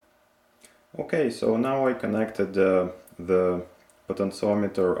Okay, so now I connected the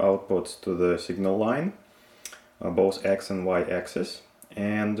potentiometer outputs to the signal line, both X and Y axis,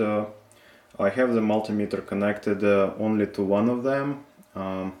 and I have the multimeter connected only to one of them.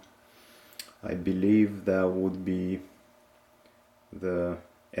 I believe that would be the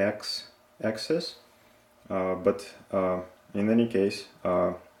X axis, but in any case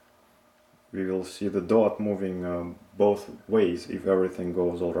we will see the dot moving both ways if everything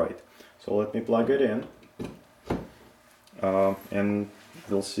goes all right. So let me plug it in, and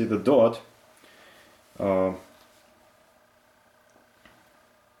we'll see the dot on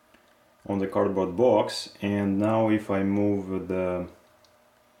the cardboard box. And now if I move the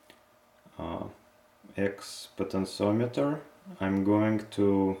X potentiometer, I'm going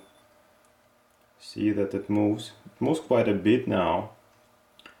to see that it moves. It moves quite a bit now,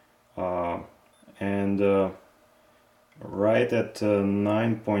 and right at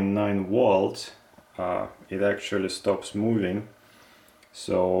 9.9 volts it actually stops moving.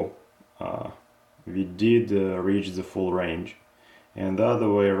 So we did reach the full range. And the other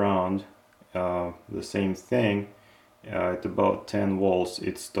way around, the same thing, at about 10 volts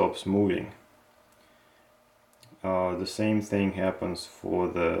it stops moving. The same thing happens for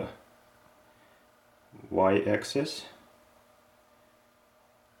the y-axis,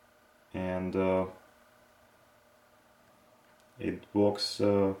 and it works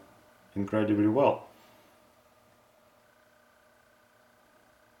incredibly well.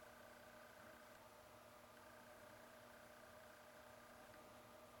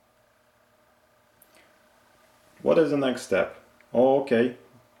 What is the next step? Oh, okay,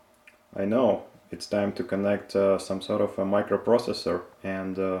 I know. It's time to connect some sort of a microprocessor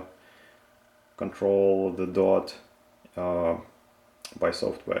and control the dot by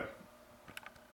software.